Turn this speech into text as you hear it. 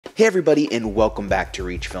Hey everybody, and welcome back to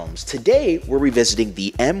Reach Films. Today we're revisiting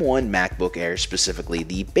the M1 MacBook Air, specifically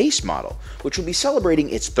the base model, which will be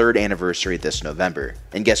celebrating its 3rd anniversary this November.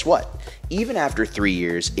 And guess what? Even after 3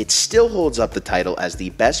 years, it still holds up the title as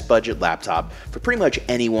the best budget laptop for pretty much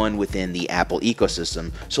anyone within the Apple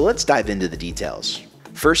ecosystem, so let's dive into the details.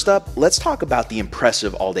 First up, let's talk about the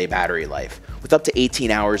impressive all-day battery life. With up to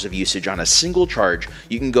 18 hours of usage on a single charge,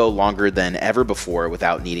 you can go longer than ever before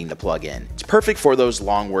without needing to plug in. It's perfect for those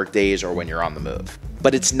long work days or when you're on the move.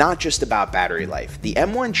 But it's not just about battery life. The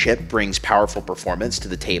M1 chip brings powerful performance to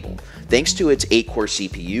the table. Thanks to its 8-core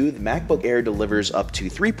CPU, the MacBook Air delivers up to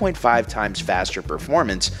 3.5 times faster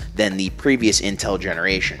performance than the previous Intel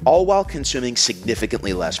generation, all while consuming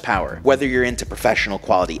significantly less power. Whether you're into professional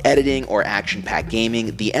quality editing or action-packed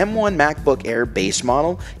gaming, the M1 MacBook Air base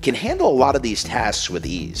model can handle a lot of these tasks with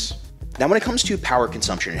ease. Now, when it comes to power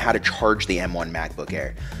consumption and how to charge the M1 MacBook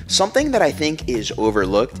Air, something that I think is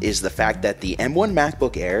overlooked is the fact that the M1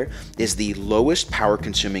 MacBook Air is the lowest power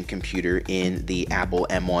consuming computer in the Apple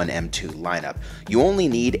M1, M2 lineup. You only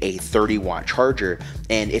need a 30-watt charger,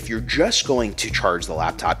 and if you're just going to charge the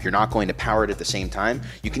laptop, you're not going to power it at the same time,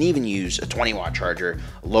 you can even use a 20-watt charger,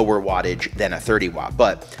 lower wattage than a 30-watt.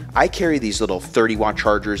 But I carry these little 30-watt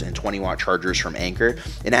chargers and 20-watt chargers from Anker,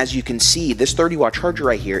 and as you can see, this 30-watt charger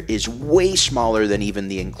right here is way smaller than even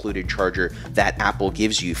the included charger that Apple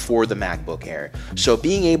gives you for the MacBook Air. So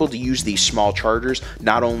being able to use these small chargers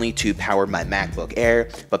not only to power my MacBook Air,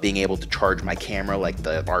 but being able to charge my camera like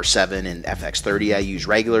the R7 and FX30 I use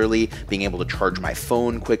regularly, being able to charge my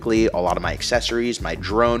phone quickly, a lot of my accessories, my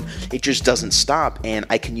drone, it just doesn't stop, and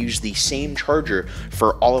I can use the same charger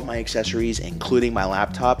for all of my accessories, including my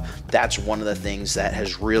laptop. That's one of the things that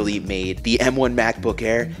has really made the M1 MacBook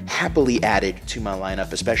Air happily added to my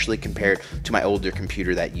lineup, especially compared to my older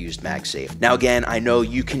computer that used MagSafe. Now again, I know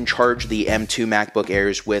you can charge the M2 MacBook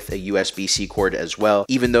Airs with a USB-C cord as well,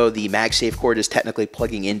 even though the MagSafe cord is technically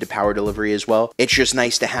plugging into power delivery as well. It's just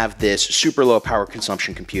nice to have this super low power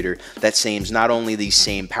consumption computer that saves not only these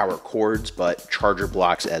same power cords, but charger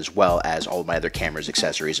blocks as well as all of my other cameras,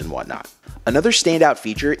 accessories, and whatnot. Another standout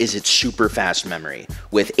feature is its super fast memory.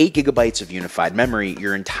 With 8 gigabytes of unified memory,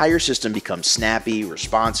 your entire system becomes snappy,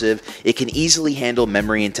 responsive. It can easily handle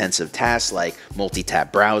memory-intensive tasks like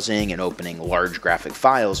multi-tab browsing and opening large graphic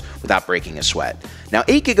files without breaking a sweat. Now,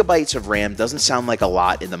 8 gigabytes of RAM doesn't sound like a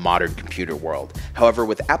lot in the modern computer world. However,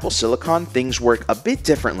 with Apple Silicon, things work a bit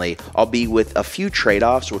differently, albeit with a few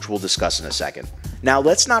trade-offs, which we'll discuss in a second. Now,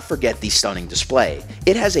 let's not forget the stunning display.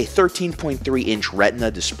 It has a 13.3-inch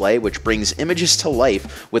Retina display, which brings images to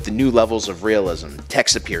life with the new levels of realism.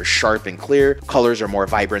 Text appears sharp and clear, colors are more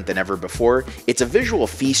vibrant than ever before. It's a visual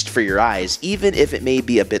feast for your eyes, even if it may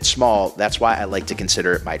be a bit small. That's why I like to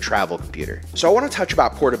consider it my travel computer. So I want to touch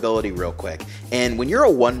about portability real quick. And when you're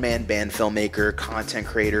a one-man band filmmaker, content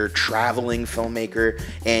creator, traveling filmmaker,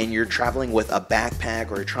 and you're traveling with a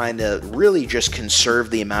backpack or trying to really just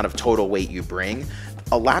conserve the amount of total weight you bring,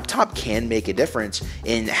 a laptop can make a difference,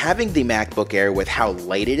 and having the MacBook Air with how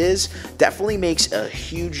light it is definitely makes a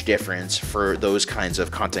huge difference for those kinds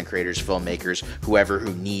of content creators, filmmakers, whoever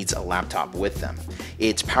who needs a laptop with them.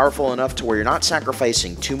 It's powerful enough to where you're not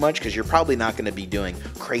sacrificing too much because you're probably not going to be doing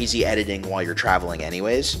crazy editing while you're traveling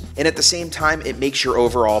anyways, and at the same time it makes your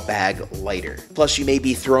overall bag lighter. Plus you may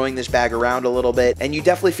be throwing this bag around a little bit, and you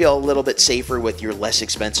definitely feel a little bit safer with your less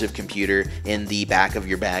expensive computer in the back of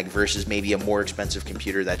your bag versus maybe a more expensive computer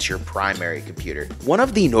that's your primary computer. One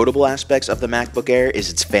of the notable aspects of the MacBook Air is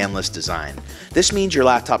its fanless design. This means your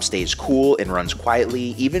laptop stays cool and runs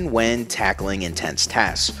quietly even when tackling intense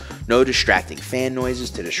tasks. No distracting fan noises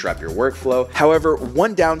to disrupt your workflow. However,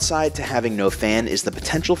 one downside to having no fan is the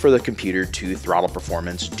potential for the computer to throttle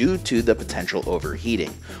performance due to the potential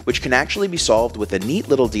overheating, which can actually be solved with a neat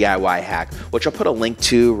little DIY hack, which I'll put a link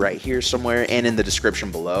to right here somewhere and in the description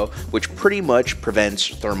below, which pretty much prevents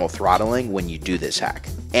thermal throttling when you do this hack.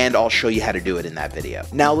 And I'll show you how to do it in that video.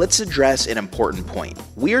 Now let's address an important point.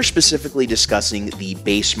 We are specifically discussing the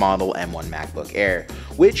base model M1 MacBook Air,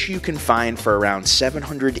 which you can find for around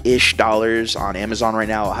 $700-ish on Amazon right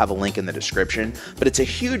now. I'll have a link in the description, but it's a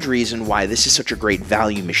huge reason why this is such a great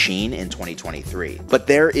value machine in 2023. But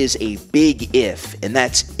there is a big if, and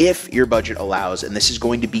that's if your budget allows, and this is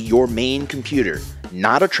going to be your main computer,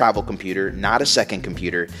 not a travel computer, not a second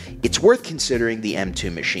computer. It's worth considering the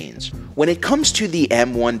M2 machines. When it comes to the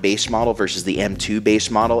M1 base model versus the M2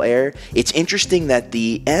 base model Air, it's interesting that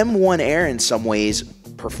the M1 Air in some ways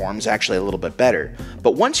performs actually a little bit better.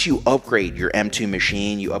 But once you upgrade your M2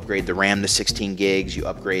 machine, you upgrade the RAM to 16 gigs, you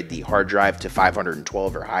upgrade the hard drive to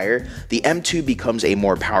 512 or higher, the M2 becomes a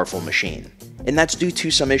more powerful machine. And that's due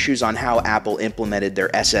to some issues on how Apple implemented their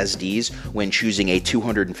SSDs when choosing a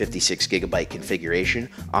 256GB configuration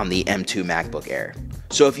on the M2 MacBook Air.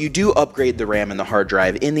 So if you do upgrade the RAM and the hard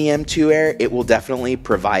drive in the M2 Air, it will definitely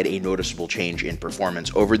provide a noticeable change in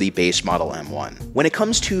performance over the base model M1. When it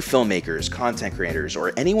comes to filmmakers, content creators,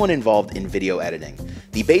 or anyone involved in video editing,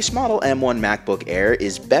 the base model M1 MacBook Air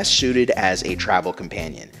is best suited as a travel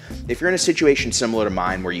companion. If you're in a situation similar to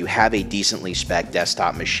mine where you have a decently spec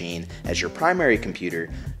desktop machine as your primary computer,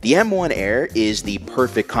 the M1 Air is the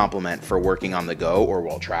perfect complement for working on the go or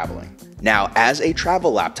while traveling. Now, as a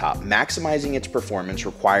travel laptop, maximizing its performance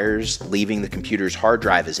requires leaving the computer's hard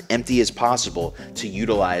drive as empty as possible to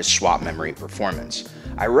utilize swap memory performance.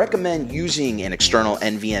 I recommend using an external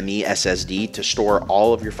NVMe SSD to store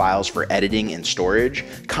all of your files for editing and storage,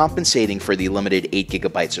 compensating for the limited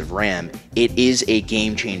 8GB of RAM. It is a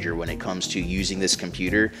game changer when it comes to using this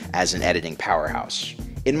computer as an editing powerhouse.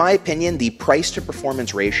 In my opinion, the price to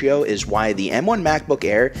performance ratio is why the M1 MacBook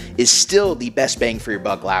Air is still the best bang for your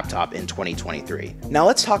buck laptop in 2023. Now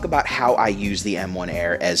let's talk about how I use the M1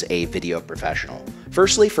 Air as a video professional.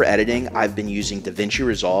 Firstly, for editing, I've been using DaVinci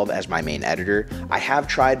Resolve as my main editor. I have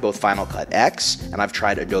tried both Final Cut X and I've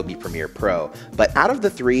tried Adobe Premiere Pro, but out of the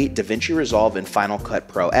three, DaVinci Resolve and Final Cut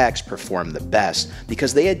Pro X perform the best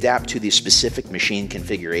because they adapt to the specific machine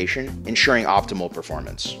configuration, ensuring optimal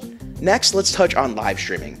performance. Next, let's touch on live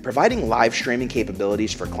streaming. Providing live streaming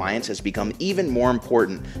capabilities for clients has become even more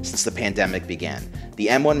important since the pandemic began. The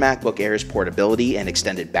M1 MacBook Air's portability and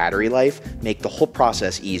extended battery life make the whole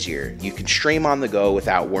process easier. You can stream on the go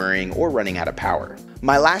without worrying or running out of power.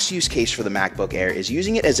 My last use case for the MacBook Air is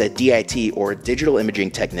using it as a DIT or digital imaging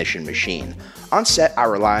technician machine. On set, I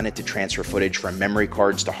rely on it to transfer footage from memory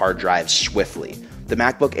cards to hard drives swiftly. The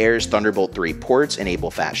MacBook Air's Thunderbolt 3 ports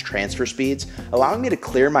enable fast transfer speeds, allowing me to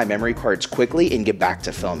clear my memory cards quickly and get back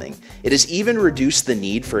to filming. It has even reduced the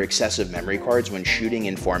need for excessive memory cards when shooting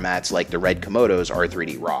in formats like the RED Komodo's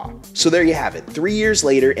R3D RAW. So there you have it, 3 years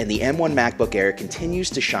later, and the M1 MacBook Air continues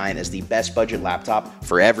to shine as the best budget laptop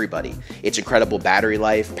for everybody. Its incredible battery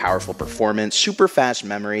life, powerful performance, super fast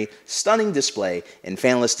memory, stunning display, and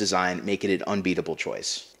fanless design make it an unbeatable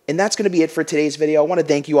choice. And that's going to be it for today's video. I want to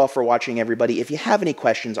thank you all for watching, everybody. If you have any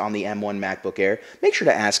questions on the M1 MacBook Air, make sure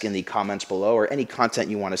to ask in the comments below, or any content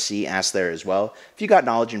you want to see, ask there as well. If you got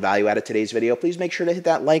knowledge and value out of today's video, please make sure to hit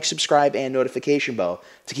that like, subscribe, and notification bell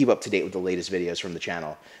to keep up to date with the latest videos from the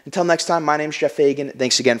channel. Until next time, my name is Geoff Fagien.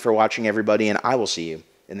 Thanks again for watching, everybody, and I will see you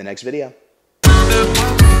in the next video.